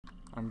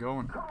I'm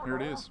going. Here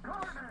it is.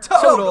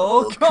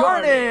 Total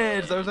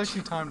Carnage! That was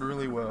actually timed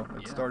really well.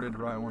 It started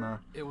right when I...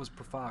 It was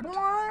perfect.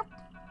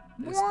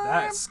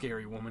 That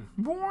scary woman.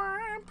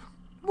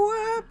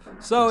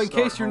 So, in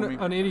case you're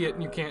an idiot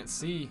and you can't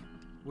see,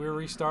 we're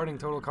restarting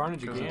Total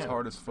Carnage again. Because it's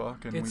hard as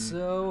fuck. And it's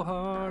so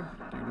hard.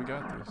 Dude, we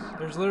got this.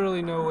 There's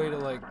literally no way to,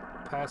 like,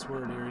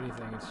 password or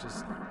anything. It's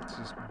just... Let's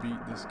just beat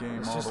this game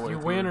it's all just the way you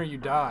through. win or you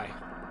die.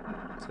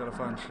 It's gotta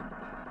find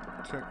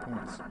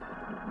checkpoints.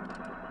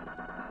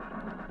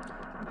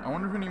 I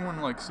wonder if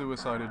anyone, like,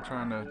 suicided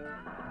trying to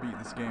beat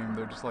this game.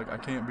 They're just like, I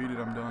can't beat it,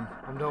 I'm done.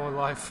 I'm done with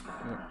life.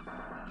 Yep.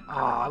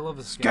 Ah, I love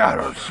this game.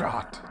 Scatter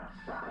shot!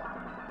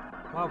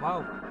 Wow,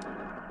 wow.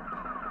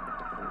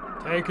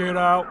 Take it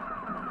out.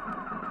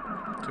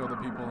 Kill the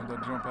people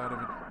that jump out of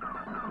it.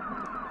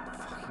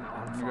 Fucking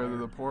on You fire. go to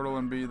the portal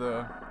and be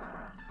the...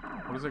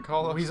 What is it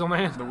called? Weasel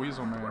Man. The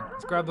Weasel Man.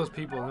 Let's grab those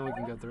people and then we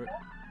can get through it.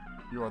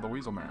 You are the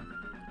Weasel Man.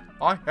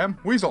 I am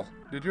Weasel!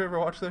 Did you ever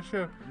watch that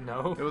show?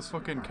 No. It was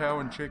fucking Cow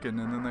and Chicken,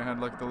 and then they had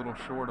like the little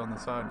short on the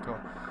side called...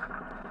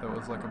 That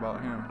was like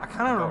about him. I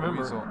kind of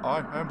remember. Weasel.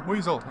 I am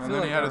Weasel. And then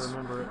like he had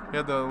he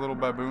had the little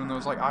baboon that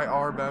was like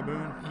IR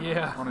baboon.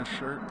 Yeah. On his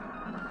shirt.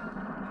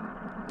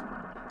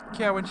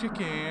 Cow and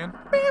Chicken.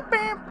 Bam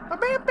bam. Bam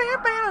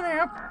bam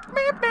bam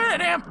bam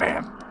bam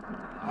bam.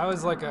 I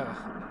was like I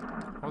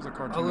was a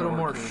cartoon. a little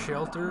more kid.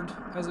 sheltered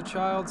as a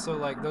child, so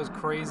like those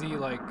crazy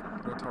like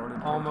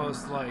Retarded.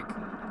 almost like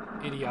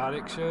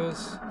idiotic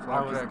shows.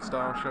 Flapjack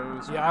style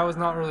shows. Yeah, I was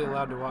not really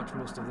allowed to watch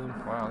most of them.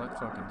 Wow, that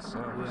fucking sucks.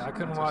 Yeah, I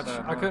couldn't That's a watch.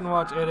 sad I life. couldn't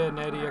watch Ed, Edd and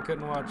Eddie. I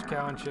couldn't watch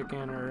Cow and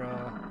Chicken or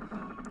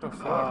What the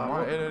fuck?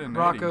 Why Ed, Edd and Eddie?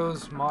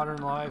 Rocco's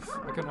Modern Life.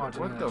 I couldn't watch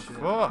any What of the that shit.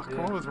 fuck?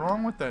 Yeah. What was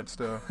wrong with that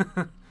stuff?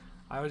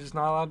 I was just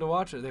not allowed to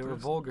watch it. They were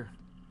vulgar.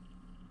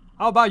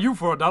 I'll buy you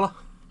for $1.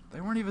 They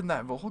weren't even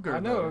that vulgar. I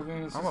know. Though. I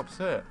mean, I'm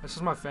upset. It's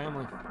just my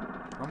family.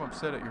 I'm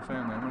upset at your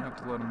family. I'm gonna have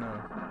to let them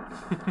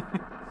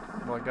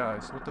know. Like,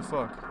 guys, what the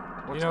fuck?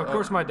 What's You know, of up?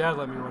 course, my dad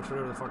let me watch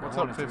whatever the fuck What's I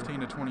wanted up 15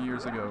 to 20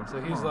 years ago? So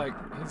he's Come on. like,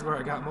 he's where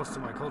I got most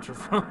of my culture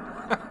from.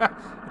 It's kind of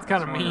That's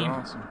why you're mean.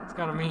 awesome. It's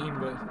kind of mean,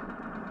 but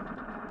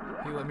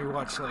he let me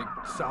watch like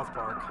South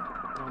Park,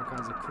 and all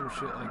kinds of cool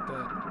shit like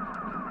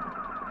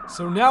that.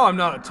 So now I'm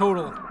not a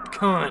total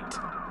cunt.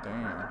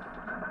 Damn.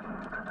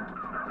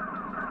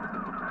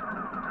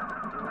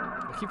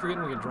 I keep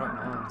forgetting we can drop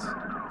mines.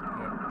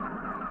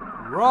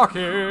 Yep.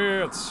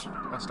 Rockets.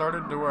 I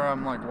started to where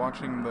I'm like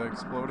watching the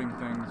exploding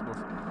things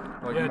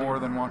like Yeah, more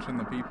dude. than watching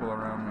the people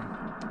around me.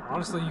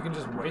 Honestly, you can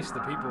just waste the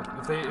people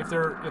if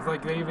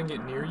they even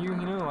get near you,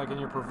 you know, like in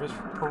your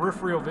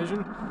peripheral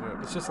vision.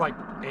 Yeah. It's just like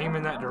aim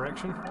in that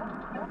direction.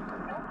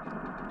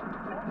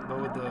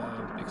 But with the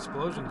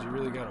explosions, you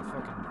really gotta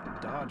fucking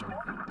dodge them.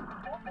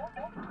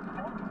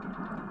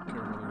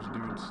 Careful, there's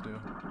dudes still.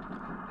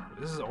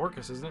 This is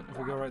Orcus, isn't it? If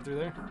we go right through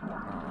there, No,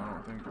 I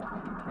don't think.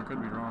 I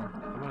could be wrong.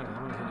 I'm gonna hit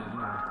it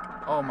anyway.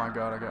 Oh my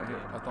god, I got hit.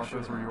 Damn, I thought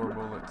those were your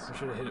bullets. I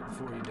should have hit it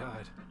before you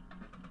died.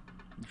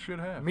 You should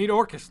have. Meet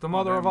Orcus, the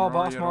mother damn, of all we're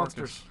already boss at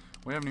monsters.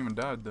 We haven't even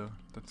died though.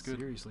 That's good.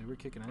 Seriously, we're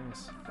kicking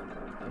ass.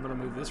 I'm gonna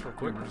move this real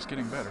quick. Dude, we're just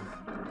getting better.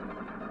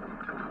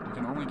 We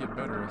can only get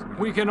better as we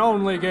go. We can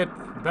only get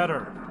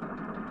better.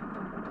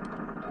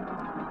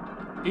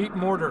 Eat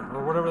mortar,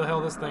 or whatever the hell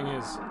this thing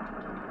is.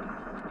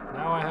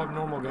 Now I have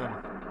normal gun.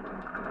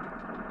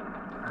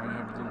 Now you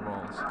have blue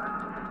balls.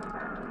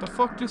 What the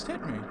fuck just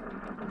hit me?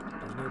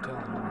 There's no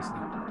telling, honestly.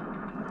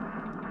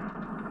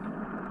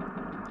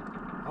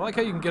 I like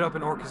how you can get up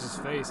in Orcus's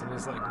face and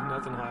it's like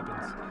nothing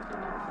happens.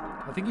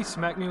 I think he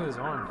smacked me with his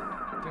arm.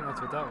 I think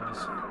that's what that was.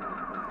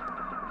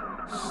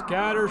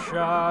 Scatter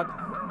shot.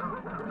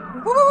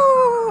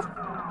 Woo!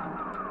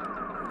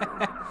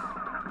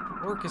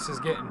 Orcus is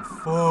getting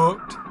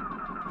fucked.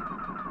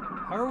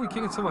 How are we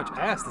kicking so much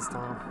ass this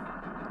time?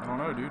 I don't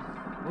know, dude.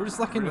 We're just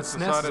like in the just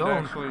SNES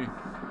zone.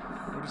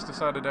 We just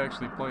decided to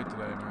actually play today,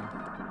 man.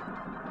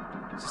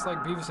 It's just like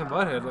Beavis and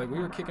Butthead. Like we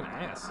were kicking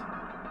ass.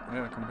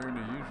 Yeah, compared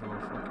to usual,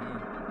 fuck yeah.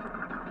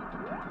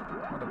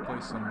 I'm gonna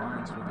place some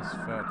mines for this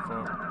fat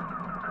fuck.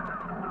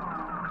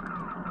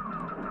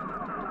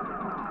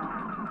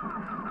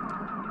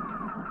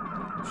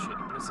 Oh shit,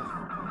 missile.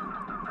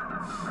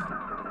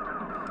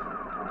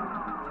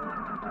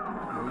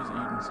 Oh, he's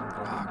eating some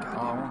fucking...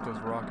 Oh, Oh, I goddamn. want those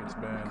rockets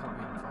bad. Caught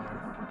me on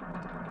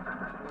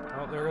fire.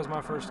 Oh, there goes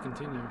my first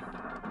continue.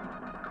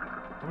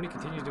 How many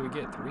continues do we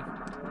get? 3?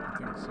 I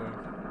think so.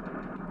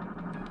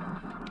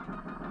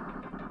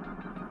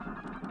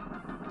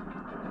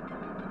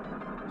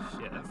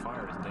 Shit, that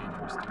fire is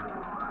dangerous, dude.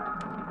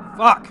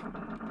 Fuck!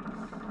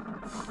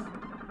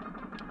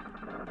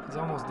 He's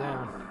almost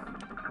down.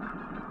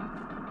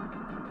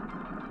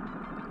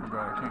 Oh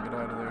god, I can't get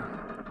out of there.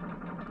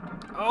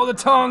 Oh, the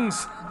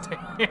tongues!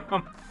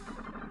 Damn!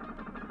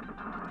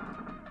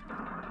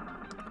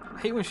 I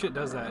hate when shit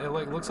does that. It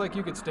like looks like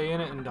you could stay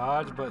in it and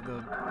dodge, but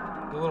the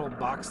little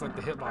box, like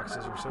the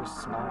hitboxes, are so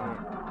small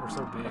or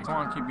so big. That's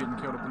why I keep getting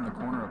killed up in the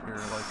corner up here.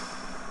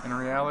 Like, in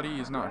reality,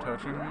 he's not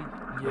touching me,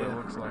 but Yeah. it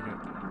looks like it.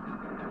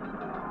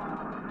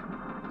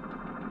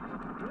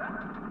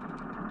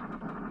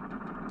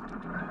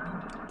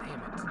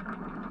 Damn it.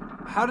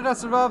 How did I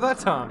survive that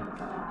time?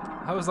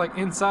 I was like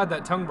inside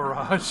that tongue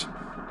barrage.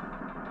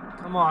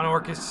 Come on,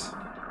 Orcus.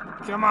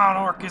 Come on,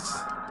 Orcus.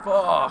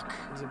 Fuck.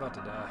 He's about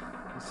to die.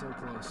 He's so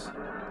close.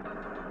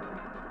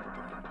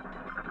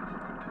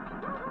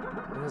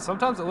 And then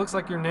sometimes it looks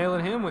like you're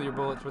nailing him with your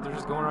bullets, but they're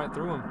just going right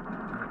through him.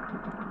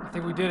 I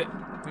think we did it.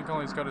 I think all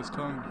he's got is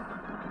tongue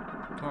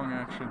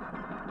action.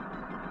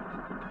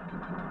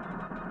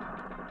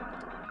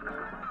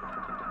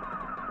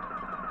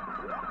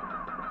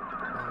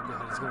 Oh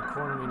god, he's gonna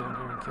corner me down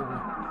here and kill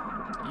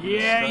me.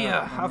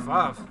 Yeah, high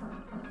five.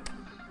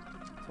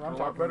 So A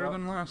lot better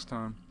than last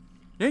time.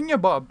 In ya,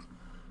 bub.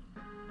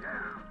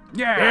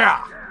 Yeah.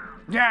 Yeah.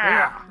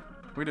 Yeah.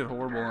 We did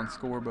horrible on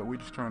score, but we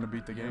just trying to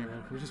beat the game.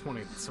 Man, we just want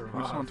to survive.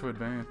 We just want to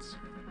advance.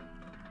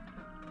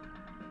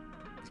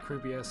 This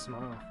creepy ass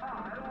smile.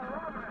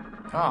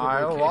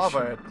 I love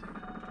it.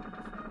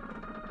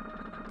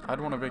 I'd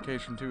want a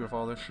vacation too if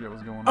all this shit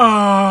was going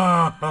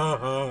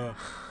on.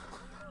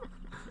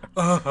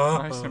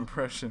 Nice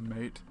impression,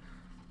 mate.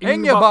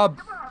 In ya, bub.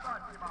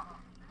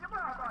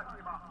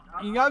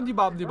 Angy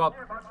bong ya.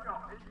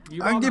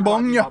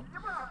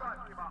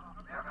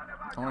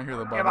 I want to hear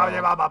the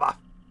bub.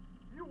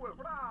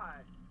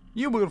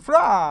 You will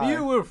fry.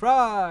 You will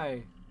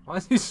fry. Why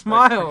does he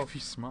smile? That creepy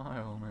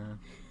smile, man.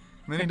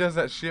 And then he does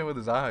that shit with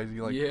his eyes. He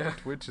like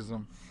twitches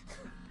them.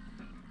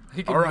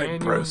 All right,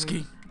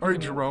 broski. All right,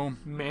 Jerome.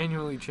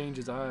 Manually change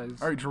his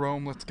eyes. All right,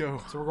 Jerome, let's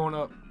go. So we're going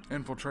up.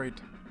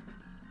 Infiltrate.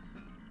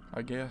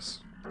 I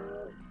guess.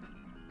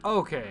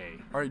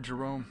 Okay. All right,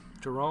 Jerome.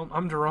 Jerome?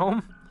 I'm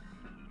Jerome?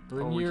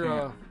 Then Oh,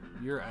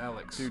 you're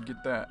Alex. Dude,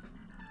 get that.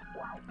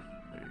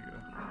 There you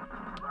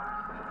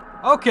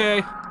go.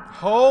 Okay.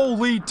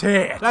 Holy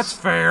tits! That's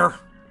fair.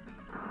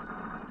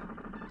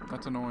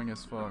 That's annoying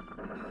as fuck.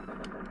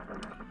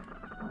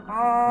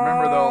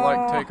 Remember though,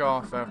 like, take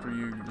off after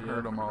you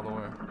hurt them all the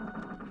way.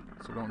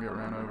 So don't get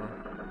ran over.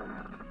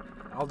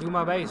 I'll do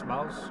my base,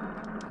 boss.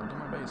 I'll do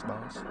my base,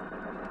 boss.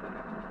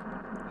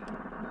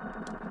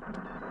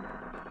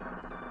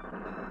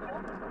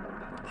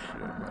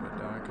 Shit, I'm gonna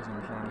die because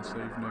I'm trying to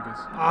save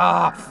niggas.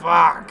 Ah,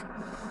 fuck.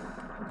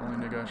 The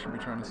only nigga I should be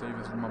trying to save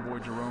is my boy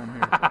Jerome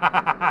here.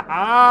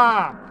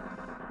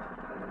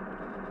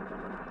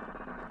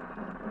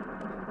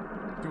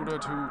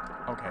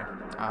 Okay.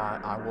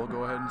 I will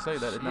go ahead and say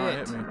that did not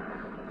hit me.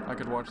 I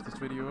could watch this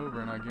video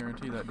over and I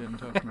guarantee that didn't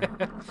touch me.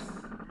 Can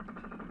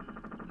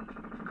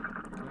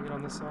I get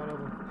on this side of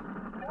him?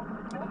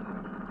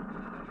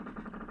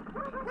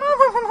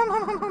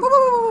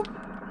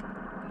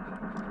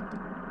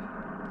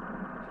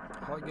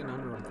 I like getting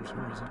under him for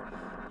some reason.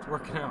 It's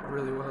working out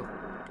really well.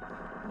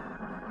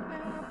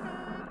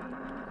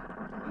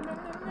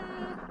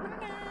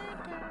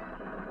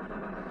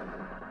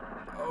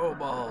 Oh,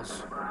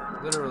 balls.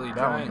 Literally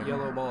giant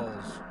yellow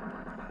balls.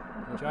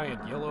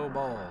 Giant yellow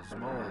balls.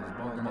 Balls.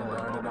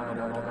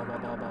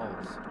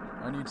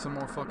 I need some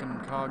more fucking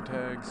cog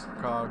tags.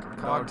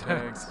 Cog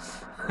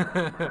tags.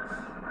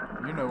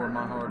 You know where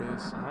my heart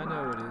is. I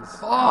know it is.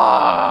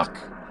 Fuck!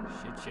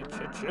 Shit.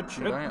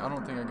 Dude, I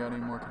don't think I got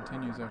any more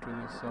continues after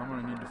this, so I'm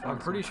gonna need to find I'm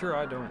pretty sure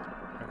I don't.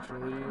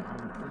 Actually,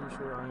 I'm pretty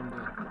sure I am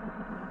dead.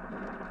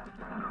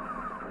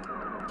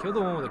 Kill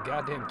the one with a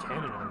goddamn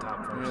cannon on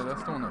top first. Yeah,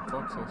 that's the one that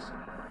fucks us.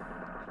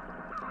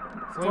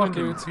 Flaming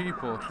dudes.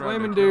 People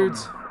Flaming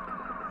dudes.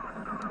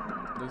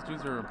 Those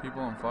dudes are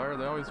people on fire.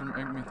 They always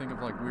make me think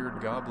of like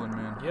weird goblin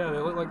men. Yeah, they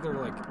look like they're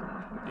like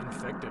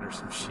infected or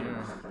some shit.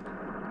 Yeah.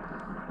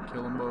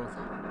 Kill them both.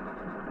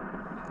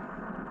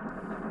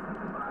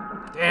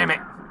 Damn it!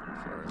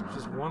 Sorry, man.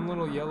 Just one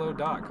little yellow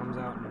dot comes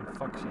out and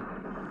fucks you.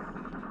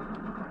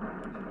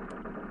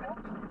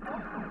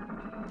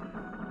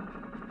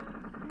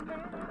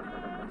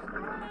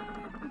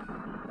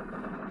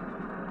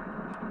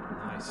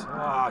 Nice.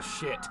 Oh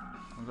shit!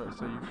 I was about to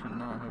say you should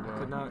not have.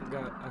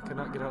 I could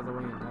not get out of the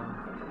way in time.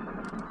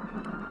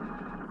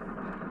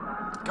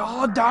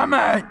 God damn it!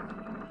 I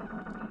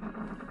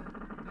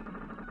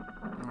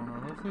don't know.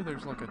 Hopefully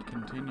there's like a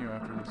continue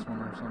after this one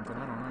or something.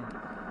 I don't know.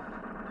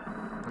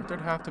 Like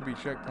there'd have to be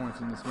checkpoints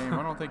in this game.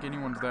 I don't think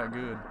anyone's that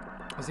good.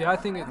 See, I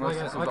think it's like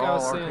I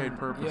was saying.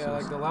 Purposes. Yeah,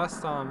 like the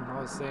last time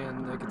I was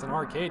saying, like it's an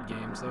arcade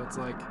game, so it's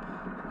like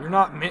you're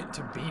not meant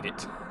to beat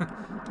it.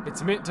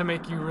 It's meant to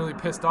make you really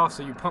pissed off,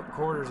 so you pump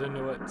quarters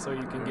into it so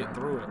you can get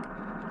through it.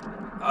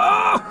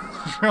 Oh!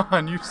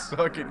 John, you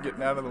suck at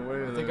getting out of the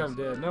way of I think I'm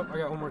dead. Nope, I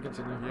got one more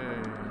continue.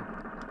 Yeah.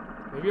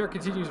 Maybe our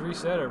continues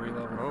reset every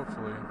level.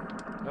 Hopefully.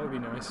 That would be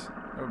nice.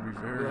 That would be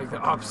very like the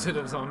opposite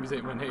of Zombies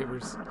Ate My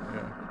Neighbors.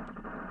 Yeah.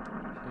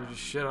 You're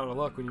just shit out of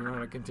luck when you run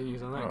out of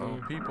continues on that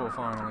game. People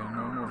finally.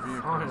 No more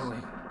vehicles.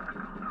 Finally.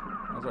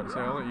 I was about to say,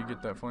 I'll let you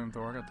get that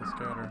flamethrower. I got the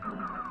scatter.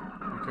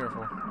 Be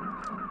careful.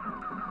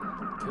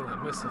 Kill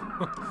that missile.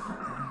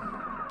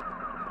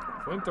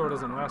 Flamethrower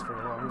doesn't last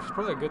very long, which is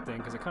probably a good thing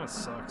because it kind of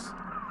sucks.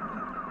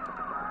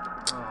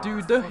 Oh,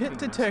 dude, the hit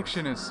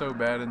detection is so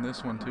bad in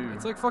this one too.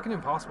 It's like fucking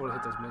impossible to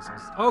hit those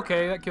missiles.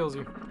 Okay, that kills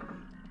you.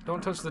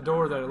 Don't touch the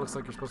door that it looks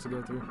like you're supposed to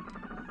go through.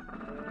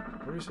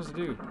 What are you supposed to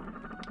do?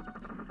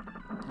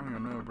 I don't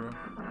even know, bro.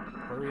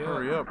 Hurry up.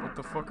 Hurry up. What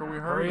the fuck are we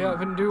Hurry hurrying?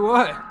 up and do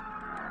what?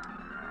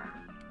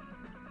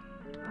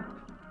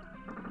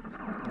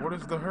 What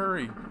is the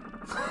hurry?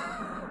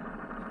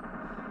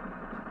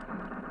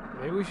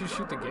 Maybe we should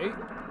shoot the gate?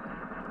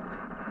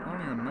 I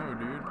don't even know,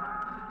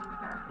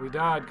 dude. We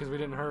died because we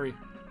didn't hurry.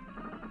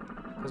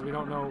 Because we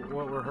don't know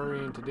what we're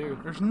hurrying to do.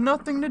 There's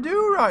nothing to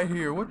do right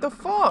here. What the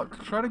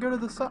fuck? Try to go to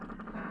the side.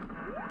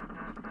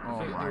 Oh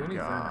Can't do my anything.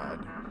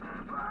 god.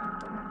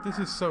 This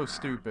is so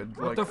stupid.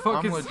 What Like, the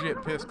fuck I'm is...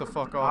 legit pissed the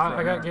fuck off. I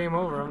right got now. game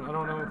over. I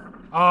don't know.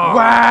 Oh.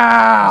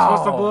 Wow! You're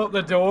supposed to blow up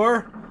the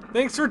door?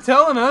 Thanks for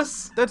telling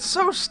us. That's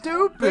so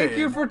stupid. Thank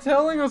you for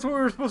telling us what we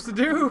were supposed to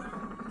do.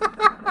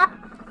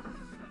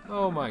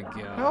 Oh my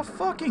god. How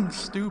fucking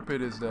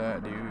stupid is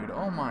that, dude?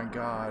 Oh my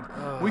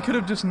god. We could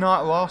have just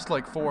not lost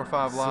like 4 or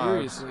 5 lives.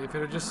 Seriously, if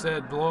it had just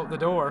said blow up the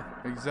door.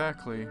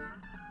 Exactly.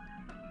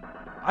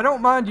 I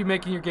don't mind you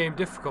making your game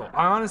difficult.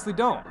 I honestly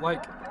don't.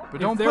 Like, But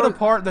don't put a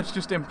part that's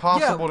just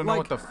impossible to know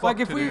what the fuck like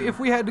to do. if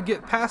we had to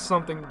get past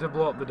something to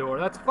blow up the door,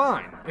 that's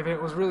fine. If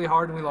it was really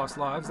hard and we lost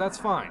lives, that's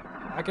fine.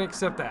 I can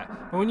accept that.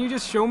 But when you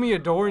just show me a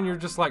door and you're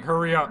just like,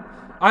 hurry up,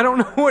 I don't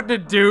know what to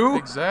do.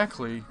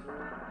 Exactly.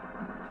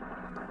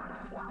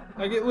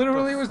 Like, it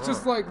literally was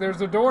just like,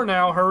 there's a door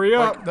now, hurry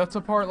up. Like, that's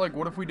a part, like,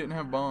 what if we didn't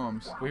have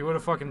bombs? We would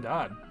have fucking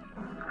died.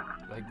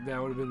 Like, that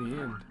would have been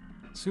the end.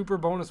 Super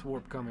bonus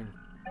warp coming.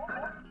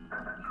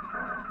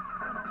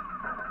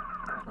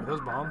 Are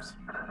those bombs?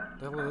 What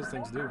the hell do those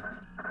things do?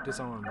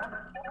 Disarmed.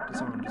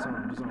 Disarmed,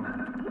 disarmed,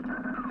 disarmed.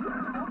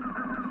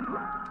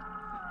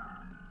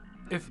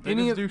 If They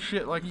any just of do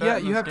shit like that yeah,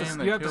 in you this have game to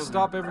that you have to kills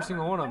stop me. every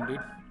single one of them, dude.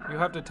 You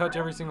have to touch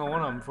every single one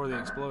of them before they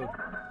explode.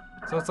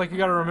 So it's like you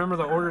got to remember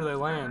the order they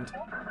land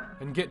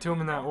and get to them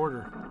in that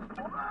order.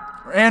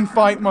 And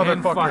fight, And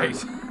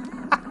motherfuckers.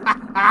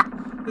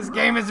 fight. This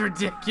game is And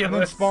then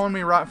ridiculous. spawn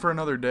me right for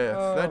another death.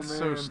 Oh, That's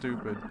so man.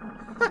 stupid.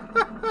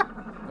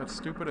 That's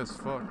stupid as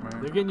fuck,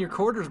 man. They're getting your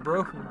quarters,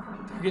 bro.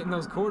 They're getting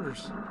those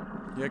quarters.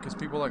 Yeah, because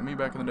people like me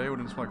back in the day would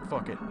just like,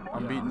 fuck it.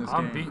 I'm Yeah, beating this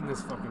I'm game. beating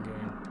this fucking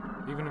game.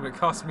 Even if it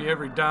costs me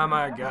every dime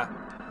I got.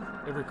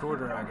 Every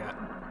quarter I got.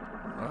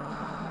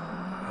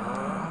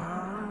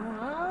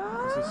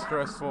 This is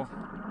stressful.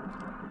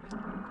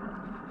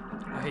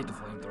 I hate the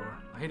flamethrower.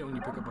 I hate it when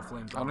you pick up a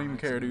flamethrower. I don't even on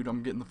care, accident. dude.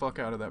 I'm getting the fuck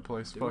out of that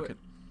place. Do Fuck it. it.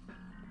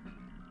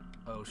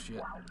 Oh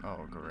shit.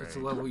 Oh, great. It's a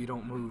level you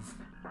don't move.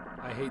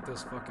 I hate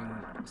those fucking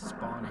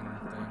spawning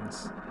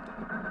things.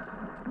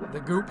 The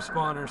goop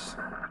spawners.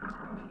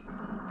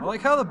 I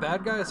like how the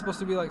bad guy is supposed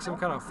to be like some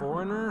kind of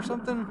foreigner or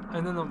something,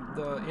 and then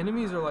the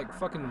enemies are like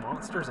fucking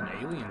monsters and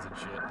aliens and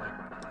shit. Like,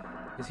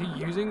 is he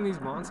using these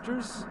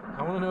monsters?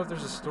 I want to know if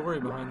there's a story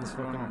behind this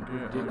fucking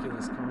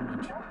ridiculous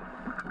carnage.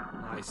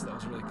 Nice, that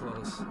was really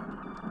close.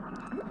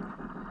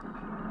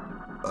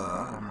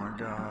 Oh my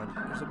god.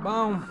 There's a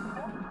bomb.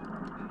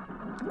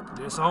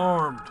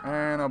 Disarmed.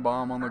 And a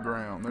bomb on the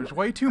ground. There's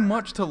way too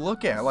much to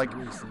look at. Like,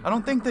 Seriously. I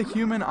don't think the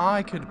human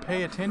eye could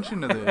pay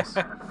attention to this.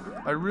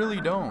 I really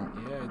don't.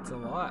 Yeah, it's a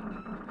lot.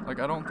 Like,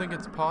 I don't think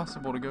it's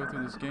possible to go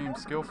through this game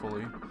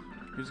skillfully.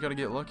 You just gotta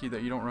get lucky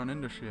that you don't run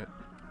into shit.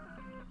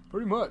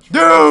 Pretty much.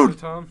 Dude!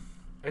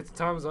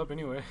 Time's up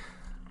anyway.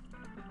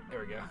 There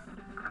we go.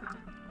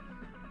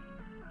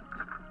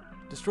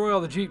 Destroy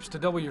all the jeeps to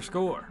double your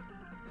score.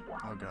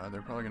 Oh god,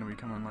 they're probably gonna be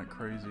coming like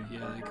crazy.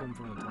 Yeah, they come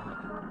from the top.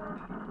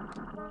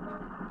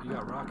 You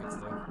got rockets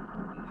though.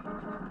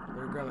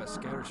 Better grab that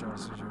scatter shot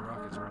as soon as your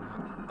rockets run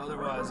out.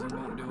 Otherwise, you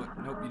won't do it.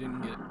 Nope, you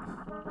didn't get it.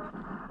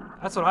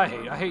 That's what I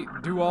hate. I hate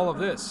do all of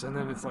this, and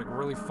then it's like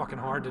really fucking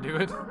hard to do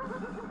it.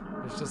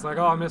 It's just like,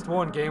 oh, I missed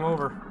one, game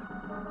over.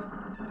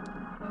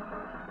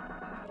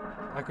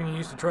 Like when you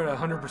used to try to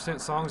 100%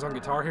 songs on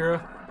Guitar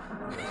Hero.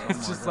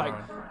 It's just like,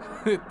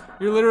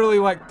 you're literally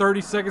like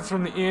 30 seconds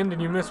from the end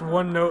and you miss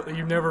one note that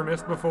you've never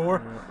missed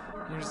before.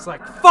 Yeah. You're just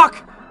like,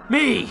 fuck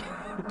me!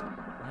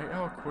 I hate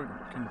how quick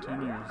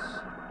continues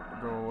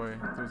go away.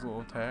 Those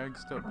little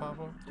tags that pop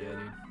up. Yeah,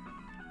 dude.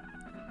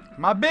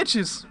 My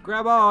bitches!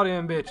 Grab all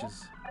them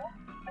bitches.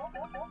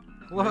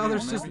 Well, Maybe-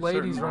 there's just maybe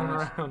ladies certain running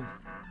ones. around.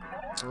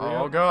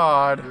 Oh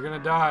god. You're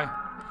gonna die.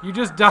 You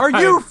just died.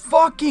 Are you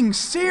fucking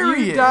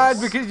serious? You died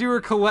because you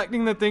were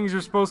collecting the things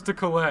you're supposed to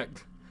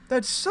collect.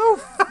 That's so.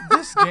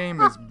 This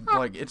game is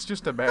like, it's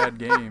just a bad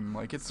game.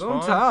 Like, it's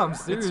fun. Sometimes,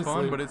 seriously. It's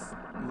fun, but it's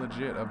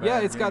legit a bad Yeah,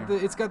 it's game.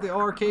 got the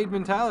arcade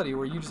mentality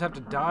where you just have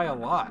to die a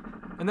lot,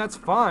 and that's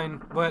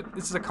fine. But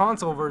this is a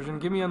console version.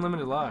 Give me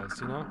unlimited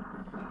lives, you know,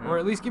 or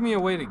at least give me a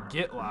way to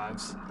get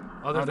lives,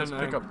 other I'll than just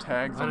pick up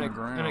tags on the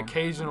ground. an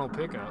occasional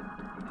pickup.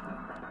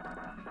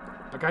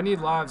 Like, I need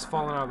lives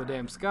falling out of the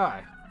damn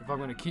sky if I'm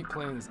gonna keep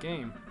playing this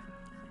game,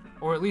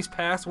 or at least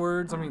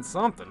passwords. I mean,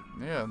 something.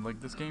 Yeah, like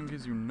this game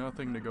gives you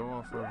nothing to go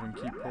off of and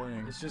keep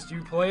playing. It's just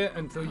you play it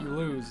until you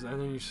lose, and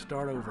then you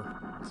start over.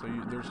 So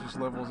there's just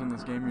levels in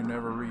this game you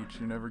never reach,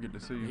 you never get to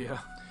see. Yeah.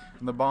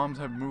 And the bombs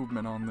have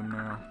movement on them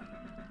now.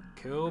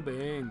 Kill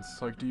beans.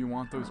 It's like, do you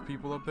want those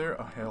people up there?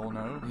 Oh, hell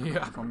no.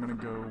 Yeah. If I'm gonna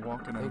go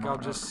walk in I a think I'll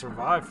just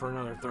survive for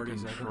another 30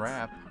 seconds.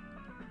 trap.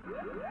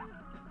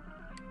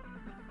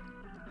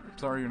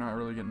 Sorry you're not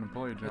really getting to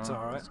play, John. It's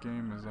alright. This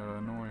game is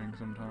annoying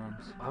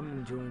sometimes. I'm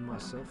enjoying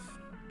myself.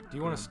 Do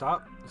you want to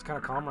stop? It's kind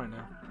of calm right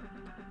now.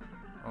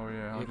 Oh yeah,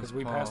 Yeah, I'll because just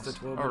we passed the pause.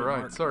 12-minute Alright,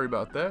 mark. sorry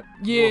about that.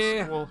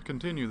 Yeah. We'll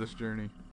continue this journey.